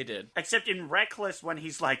 actually. He did. Except in Reckless when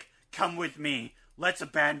he's like, come with me, let's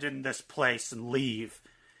abandon this place and leave.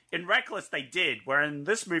 In Reckless, they did, where in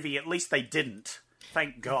this movie, at least they didn't.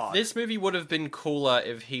 Thank God. This movie would have been cooler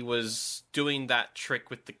if he was doing that trick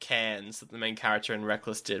with the cans that the main character in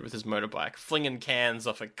Reckless did with his motorbike. Flinging cans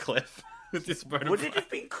off a cliff with his motorbike. Would it have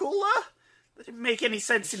been cooler? That didn't make any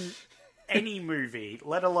sense in any movie,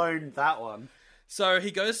 let alone that one. So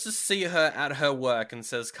he goes to see her at her work and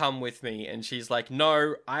says, "Come with me." And she's like,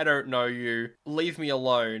 "No, I don't know you. Leave me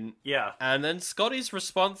alone." Yeah. And then Scotty's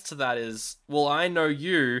response to that is, "Well, I know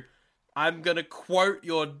you. I'm gonna quote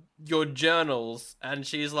your journals." And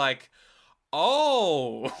she's like,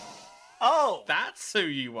 "Oh, Oh, that's who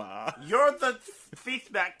you are." you're the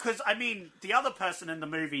fifth man. Because, I mean, the other person in the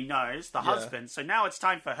movie knows, the husband, so now it's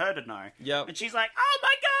time for her to know. Yep. And she's like, "Oh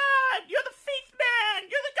my god, you're the fifth man.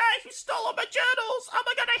 You're the guy who stole all my journals. Oh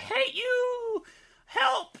my god, I hate you.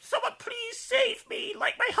 Help, someone please save me.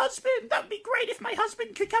 Like my husband. That would be great if my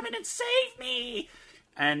husband could come in and save me."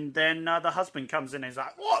 And then the husband comes in and is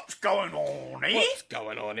like, "What's going on here?" What's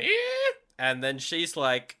going on here? And then she's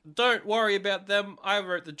like, "Don't worry about them. I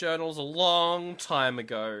wrote the journals a long time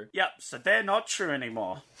ago." Yep, so they're not true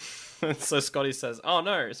anymore. And so Scotty says, "Oh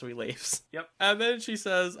no," so he leaves. Yep. And then she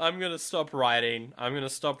says, I'm going to stop writing. I'm going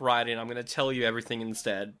to tell you everything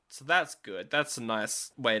instead." So that's good. That's a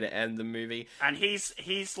nice way to end the movie. And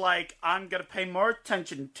he's like, "I'm going to pay more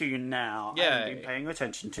attention to you now. I haven't been paying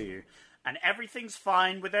attention to you." And everything's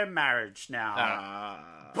fine with their marriage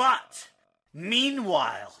now. But,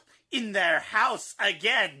 meanwhile, in their house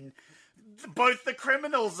again, both the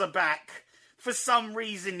criminals are back. For some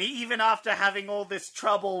reason, even after having all this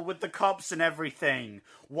trouble with the cops and everything.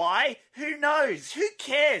 Why? Who knows? Who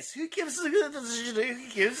cares? Who gives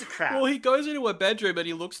a crap? Well, he goes into her bedroom and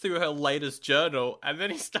he looks through her latest journal and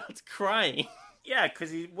then he starts crying. Yeah, because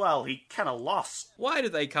he kind of lost. Why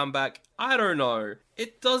did they come back? I don't know.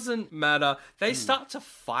 It doesn't matter. They start to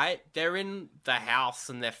fight. They're in the house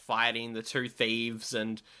and they're fighting, the two thieves,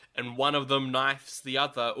 and one of them knifes the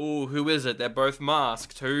other. Ooh, who is it? They're both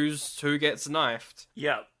masked. Who gets knifed?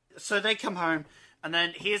 Yeah. So they come home, and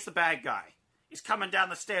then here's the bad guy. He's coming down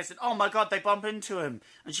the stairs, and oh my god, they bump into him.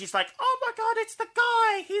 And she's like, "Oh my god, it's the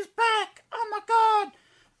guy! He's back! Oh my god!"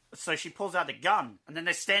 So she pulls out a gun, and then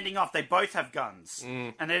they're standing off. They both have guns.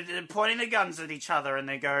 And they're pointing the guns at each other, and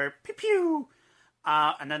they go, pew pew.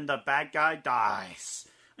 And then the bad guy dies.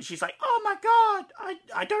 And she's like, "Oh my god,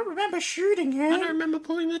 I don't remember shooting him. I don't remember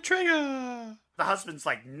pulling the trigger." The husband's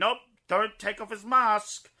like, "Nope, don't take off his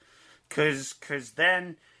mask. Cause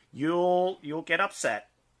then you'll get upset.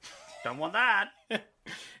 Don't want that."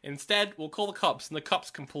 Instead, we'll call the cops, and the cops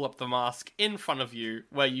can pull up the mask in front of you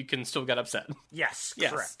where you can still get upset. Yes,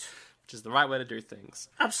 Yes. correct. Which is the right way to do things.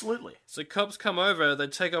 Absolutely. So cops come over, they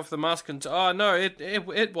take off the mask and, "Oh no,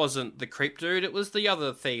 it wasn't the creep dude, it was the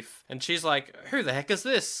other thief." And she's like, "Who the heck is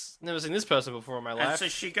this? Never seen this person before in my life." And so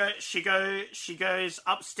she goes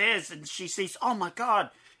upstairs and she sees, oh my god,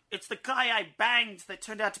 it's the guy I banged that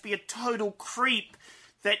turned out to be a total creep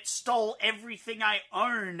that stole everything I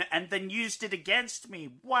own and then used it against me.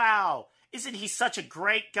 Wow. Isn't he such a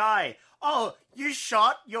great guy? Oh, you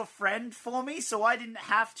shot your friend for me so I didn't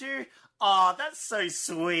have to? Oh, that's so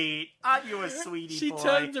sweet. Aren't you a sweetie She boy?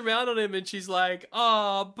 turns around on him and she's like,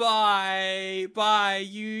 "Oh, bye,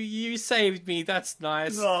 you saved me, that's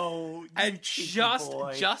nice." No, you And cheeky just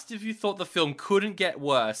boy. if you thought the film couldn't get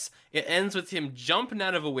worse, it ends with him jumping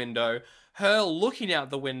out of a window, her looking out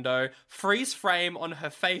the window, freeze frame on her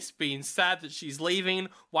face being sad that she's leaving,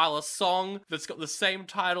 while a song that's got the same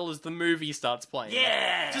title as the movie starts playing.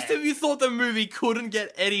 Yeah! Just if you thought the movie couldn't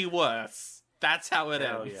get any worse, that's how it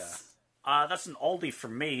Hell ends. yeah. That's an oldie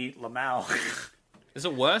from me, Lamau. Is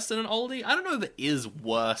it worse than an oldie? I don't know if it is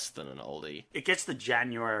worse than an oldie. It gets the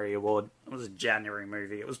January award. It was a January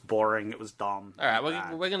movie. It was boring. It was dumb. All right,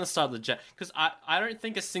 we're going to start the because I don't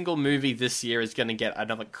think a single movie this year is going to get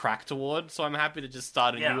another Cracked award, so I'm happy to just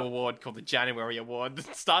start a new award called the January Award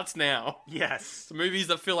that starts now. Yes. The movies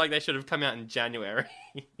that feel like they should have come out in January.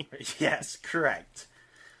 Yes, correct.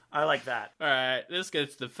 I like that. All right, let's go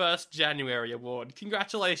to the first January Award.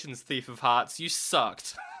 Congratulations, Thief of Hearts. You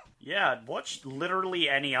sucked. Yeah, watch literally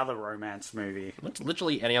any other romance movie. What's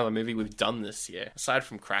literally any other movie we've done this year, aside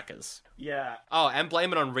from Crackers? Yeah. Oh, and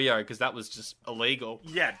blame it on Rio, because that was just illegal.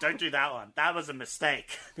 Yeah, don't do that one. That was a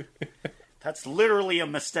mistake. That's literally a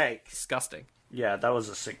mistake. Disgusting. Yeah, that was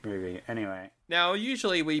a sick movie. Anyway. Now,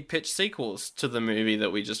 usually we pitch sequels to the movie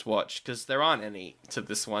that we just watched, because there aren't any to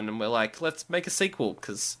this one, and we're like, let's make a sequel,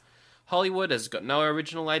 because Hollywood has got no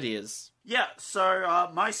original ideas. Yeah, so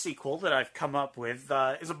my sequel that I've come up with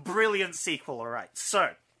is a brilliant sequel, alright.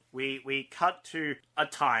 So, we cut to a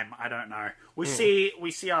time, I don't know. We see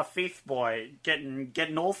our thief boy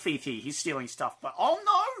getting all thiefy, he's stealing stuff, but oh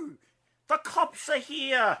no! The cops are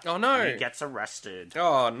here! Oh no! And he gets arrested.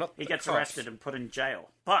 Oh, not He the gets cops. arrested and put in jail.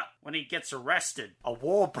 But when he gets arrested, a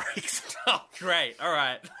war breaks. Oh, great. All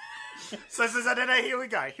right. So, no, here we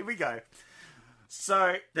go.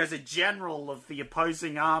 So there's a general of the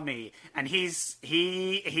opposing army, and he's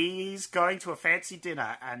going to a fancy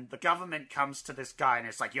dinner, and the government comes to this guy, and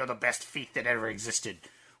it's like, you're the best thief that ever existed.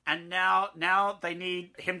 And now they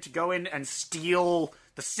need him to go in and steal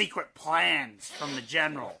the secret plans from the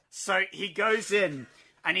general. So he goes in,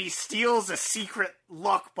 and he steals a secret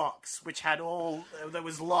lockbox, which that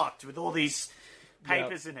was locked with all these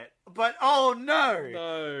papers in it. But oh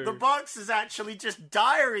no! The box is actually just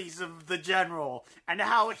diaries of the general and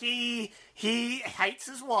how he hates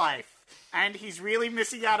his wife and he's really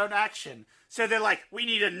missing out on action. So they're like, we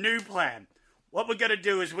need a new plan. What we're gonna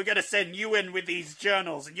do is we're gonna send you in with these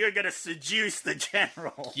journals and you're gonna seduce the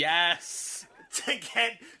general. Yes! To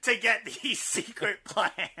get these secret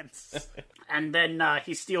plans. And then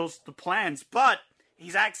he steals the plans, but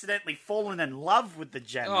he's accidentally fallen in love with the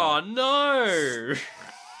general. Oh, no!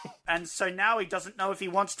 And so now he doesn't know if he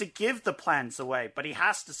wants to give the plans away, but he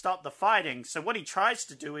has to stop the fighting. So what he tries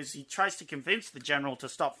to do is he tries to convince the general to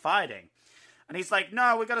stop fighting. And he's like,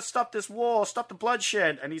 no, we got to stop this war, stop the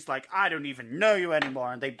bloodshed. And he's like, I don't even know you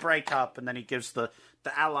anymore. And they break up, and then he gives the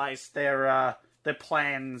allies their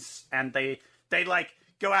plans, and they like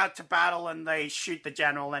go out to battle and they shoot the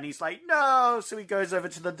general, and he's like, no. So he goes over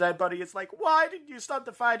to the dead body. It's like, why didn't you stop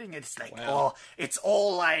the fighting? It's like, oh, it's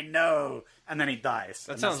all I know. And then he dies.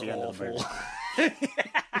 That sounds awful.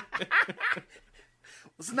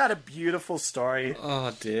 Wasn't that a beautiful story?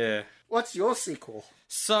 Oh dear. What's your sequel?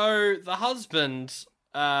 So the husband,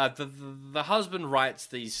 the husband writes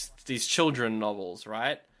these children novels,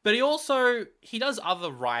 right? But he does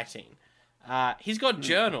other writing. He's got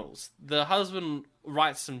journals. The husband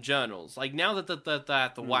writes some journals. Like, now that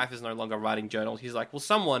the wife is no longer writing journals, he's like, well,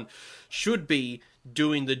 someone should be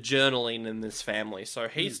doing the journaling in this family. So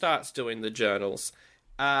he starts doing the journals.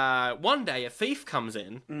 One day, a thief comes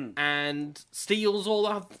in and steals all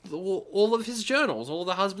of his journals, all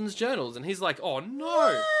the husband's journals, and he's like, "Oh no,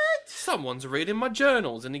 what? Someone's reading my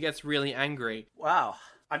journals!" And he gets really angry. Wow,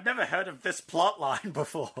 I've never heard of this plot line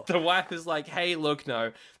before. The wife is like, "Hey, look,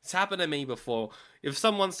 no, it's happened to me before. If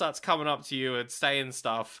someone starts coming up to you and saying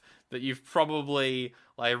stuff that you've probably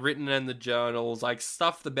like written in the journals, like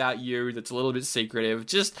stuff about you that's a little bit secretive,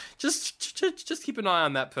 just keep an eye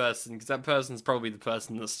on that person, because that person's probably the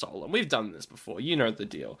person that's stolen. We've done this before, you know the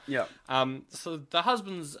deal." Yeah. So the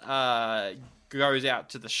husband's goes out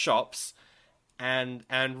to the shops and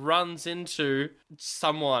runs into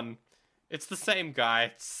someone. It's the same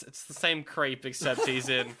guy. It's the same creep, except he's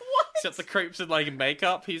in. Except the creep's in like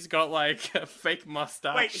makeup. He's got like a fake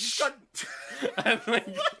mustache. Wait, he's got and like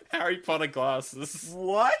Harry Potter glasses.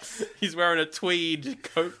 What? He's wearing a tweed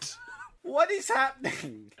coat. What is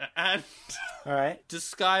happening? And all right,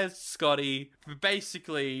 disguised Scotty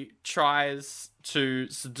basically tries to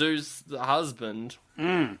seduce the husband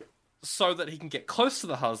so that he can get close to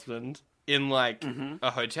the husband in like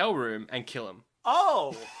a hotel room and kill him.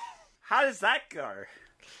 Oh, how does that go?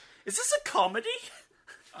 Is this a comedy?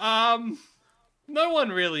 No one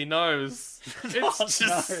really knows. It's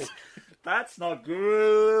just No, that's not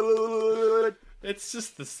good. It's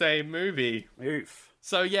just the same movie. Oof.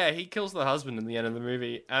 So yeah, he kills the husband in the end of the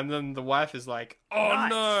movie, and then the wife is like, "Oh Nice.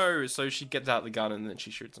 no!" So she gets out the gun and then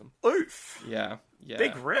she shoots him. Oof. Yeah.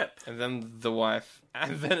 Big rip. And then the wife,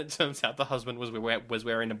 and then it turns out the husband was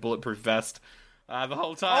wearing a bulletproof vest the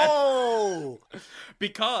whole time. Oh!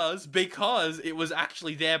 Because it was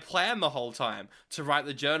actually their plan the whole time to write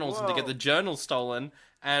the journals and to get the journals stolen,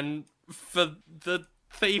 and for the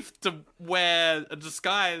thief to wear a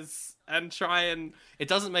disguise and try and... It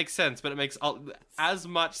doesn't make sense, but it makes as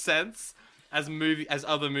much sense as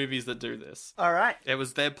other movies that do this. All right. It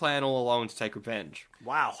was their plan all along to take revenge.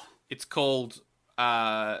 Wow. It's called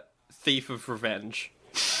Thief of Revenge.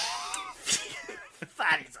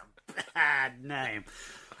 That is a bad name.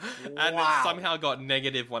 And it somehow got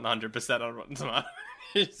negative 100% on Rotten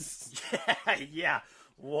Tomatoes. Yeah.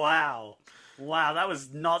 Wow. Wow, that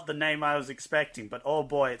was not the name I was expecting, but oh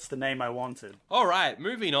boy, it's the name I wanted. Alright,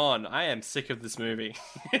 moving on. I am sick of this movie.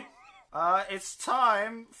 It's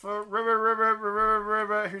time for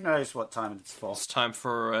River. Who knows what time it's for? It's time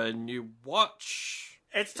for a new watch.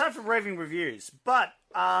 It's time for raving reviews, but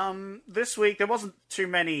this week there wasn't too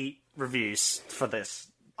many reviews for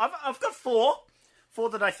this. I've got four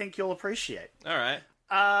that I think you'll appreciate. Alright.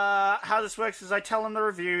 How this works is I tell him the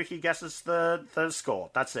review, he guesses the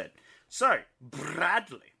score. That's it. So,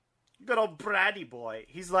 Bradley. Good old Braddy boy.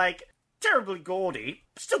 He's like, terribly gaudy,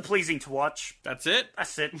 still pleasing to watch. That's it?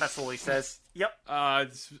 That's it. That's all he says. Yep.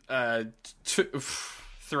 It's,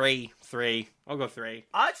 3. I'll go 3.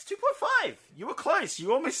 It's 2.5. You were close.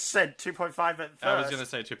 You almost said 2.5 at first. I was going to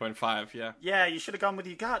say 2.5, yeah. Yeah, you should have gone with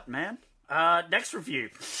your gut, man. Next review.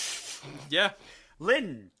 Yeah.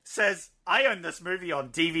 Lynn says, I own this movie on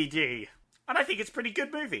DVD, and I think it's a pretty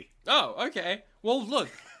good movie. Oh, okay. Well, look.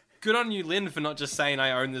 Good on you, Lynn, for not just saying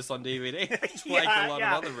I own this on DVD. It's like a lot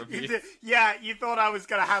of other reviews. You thought I was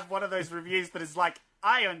going to have one of those reviews that is like,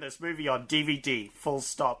 I own this movie on DVD, full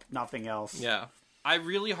stop, nothing else. Yeah. I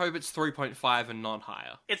really hope it's 3.5 and not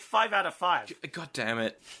higher. It's 5 out of 5. God damn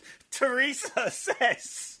it. Teresa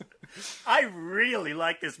says, I really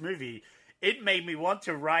like this movie. It made me want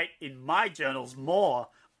to write in my journals more.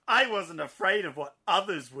 I wasn't afraid of what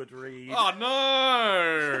others would read. Oh,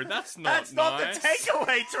 no! That's not That's not nice. the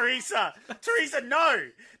takeaway, Teresa! Teresa, no!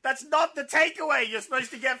 That's not the takeaway you're supposed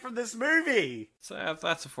to get from this movie! So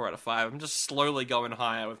that's a 4 out of 5. I'm just slowly going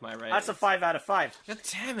higher with my rating. That's a 5 out of 5. God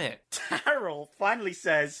damn it. Carol finally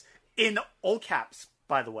says, in all caps,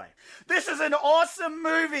 by the way, this is an awesome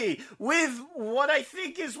movie with what I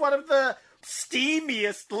think is one of the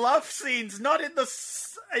steamiest love scenes, not in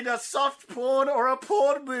a soft porn or a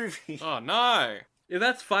porn movie. Oh, no. If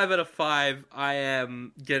that's 5 out of 5, I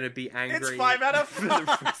am gonna be angry. It's 5 out of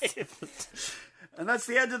 5. And that's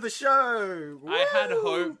the end of the show.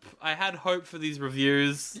 Woo! I had hope for these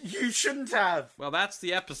reviews. You shouldn't have. Well, that's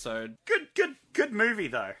the episode. Good movie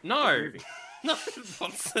though. No. Good movie. No,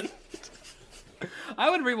 Watson. I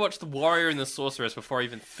would rewatch The Warrior and the Sorceress before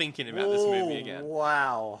even thinking about this movie again.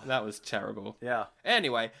 Wow. That was terrible. Yeah.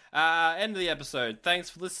 Anyway, end of the episode. Thanks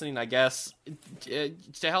for listening, I guess. To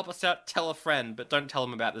help us out, tell a friend, but don't tell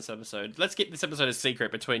them about this episode. Let's keep this episode a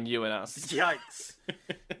secret between you and us. Yikes.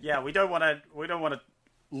 Yeah, we don't want to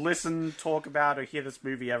listen, talk about, or hear this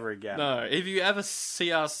movie ever again. No, if you ever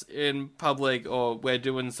see us in public or we're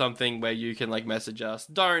doing something where you can message us,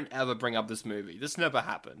 don't ever bring up this movie. This never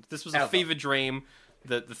happened. This was a fever dream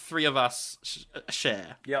that the three of us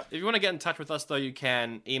share. Yep. If you want to get in touch with us, though, you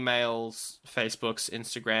can. Emails, Facebooks,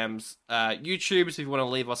 Instagrams, YouTubes, if you want to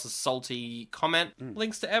leave us a salty comment.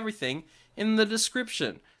 Links to everything in the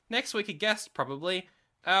description. Next week, a guest, probably.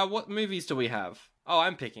 What movies do we have? Oh,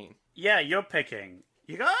 I'm picking. Yeah, you're picking.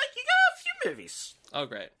 You got a few movies. Oh,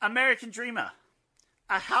 great. American Dreamer.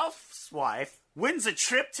 A housewife wins a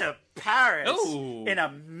trip to Paris in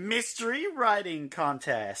a mystery writing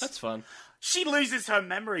contest. That's fun. She loses her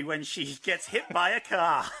memory when she gets hit by a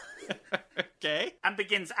car. Okay. And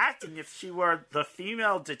begins acting if she were the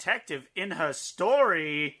female detective in her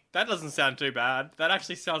story. That doesn't sound too bad. That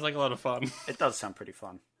actually sounds like a lot of fun. It does sound pretty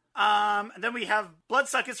fun. And then we have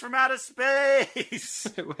Bloodsuckers from Outer Space.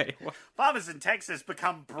 Wait, what? Farmers in Texas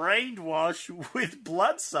become brainwashed with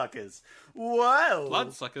bloodsuckers. Whoa.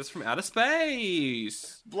 Bloodsuckers from Outer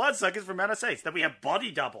Space. Bloodsuckers from Outer Space. Then we have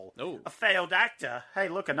Body Double. Oh. A failed actor. Hey,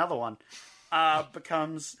 look, another one.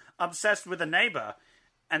 Becomes obsessed with a neighbor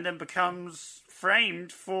and then becomes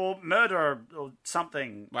framed for murder or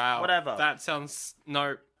something. Wow. Whatever. That sounds...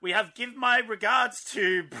 No. We have Give My Regards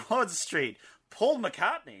to Broad Street. Paul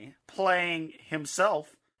McCartney playing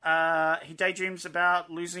himself. He daydreams about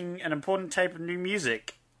losing an important tape of new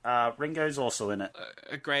music. Ringo's also in it.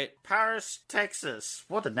 Great. Paris, Texas.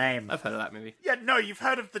 What a name. I've heard of that movie. Yeah, no, you've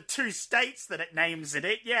heard of the 2 states that it names in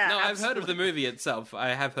it. Yeah, No, absolutely. I've heard of the movie itself.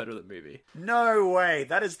 I have heard of the movie. No way.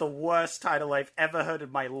 That is the worst title I've ever heard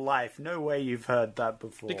in my life. No way you've heard that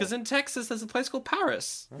before. Because in Texas, there's a place called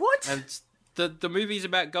Paris. What? And the movie's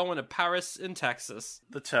about going to Paris in Texas.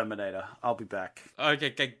 The Terminator. I'll be back.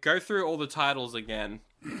 Okay, go through all the titles again.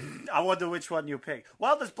 I wonder which one you'll pick.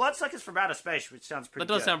 Well, there's Bloodsuckers from Outer Space, which sounds pretty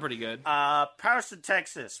That does good. sound pretty good. Paris and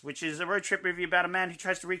Texas, which is a road trip movie about a man who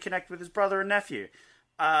tries to reconnect with his brother and nephew.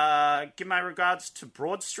 Give my regards to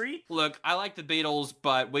Broad Street. Look, I like the Beatles,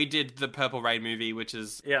 but we did the Purple Rain movie, which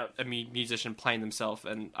is Yeah. a musician playing themselves,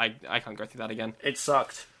 and I can't go through that again. It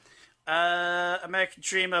sucked. American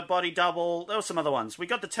Dreamer, Body Double. There were some other ones. We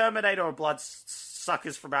got the Terminator or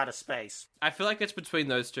Bloodsuckers from Outer Space. I feel like it's between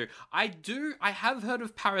those two. I have heard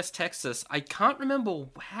of Paris, Texas. I can't remember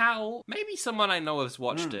how. Maybe someone I know has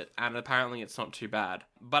watched it, and apparently it's not too bad.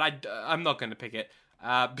 But I'm not going to pick it.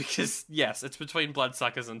 Because, yes, it's between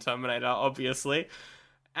Bloodsuckers and Terminator, obviously.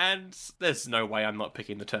 And there's no way I'm not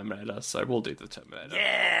picking the Terminator, so we'll do the Terminator.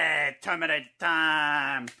 Yeah, Terminator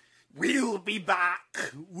time. We'll be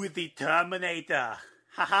back with the Terminator.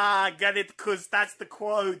 Haha, get it? Because that's the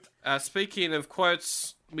quote. Speaking of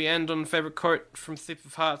quotes, we end on a favourite quote from Thief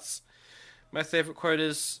of Hearts. My favourite quote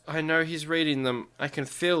is, I know he's reading them. I can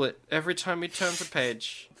feel it every time he turns a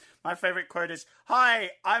page. My favourite quote is,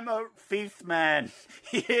 hi, I'm a thief man.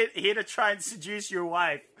 Here to try and seduce your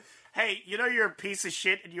wife. Hey, you know you're a piece of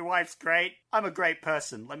shit and your wife's great? I'm a great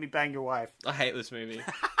person. Let me bang your wife. I hate this movie.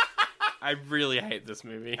 I really hate this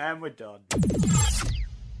movie. And we're done.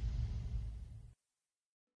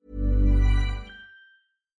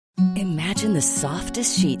 the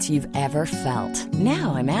softest sheets you've ever felt.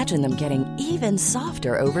 Now imagine them getting even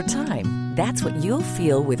softer over time. That's what you'll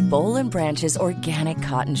feel with Boll & Branch's organic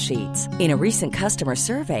cotton sheets. In a recent customer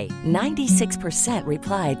survey, 96%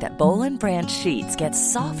 replied that Boll & Branch sheets get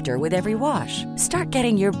softer with every wash. Start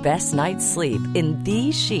getting your best night's sleep in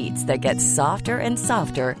these sheets that get softer and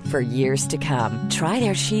softer for years to come. Try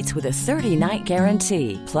their sheets with a 30-night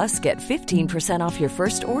guarantee. Plus, get 15% off your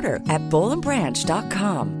first order at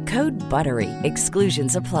bollandbranch.com. Code BUTTERY.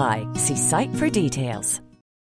 Exclusions apply. See site for details.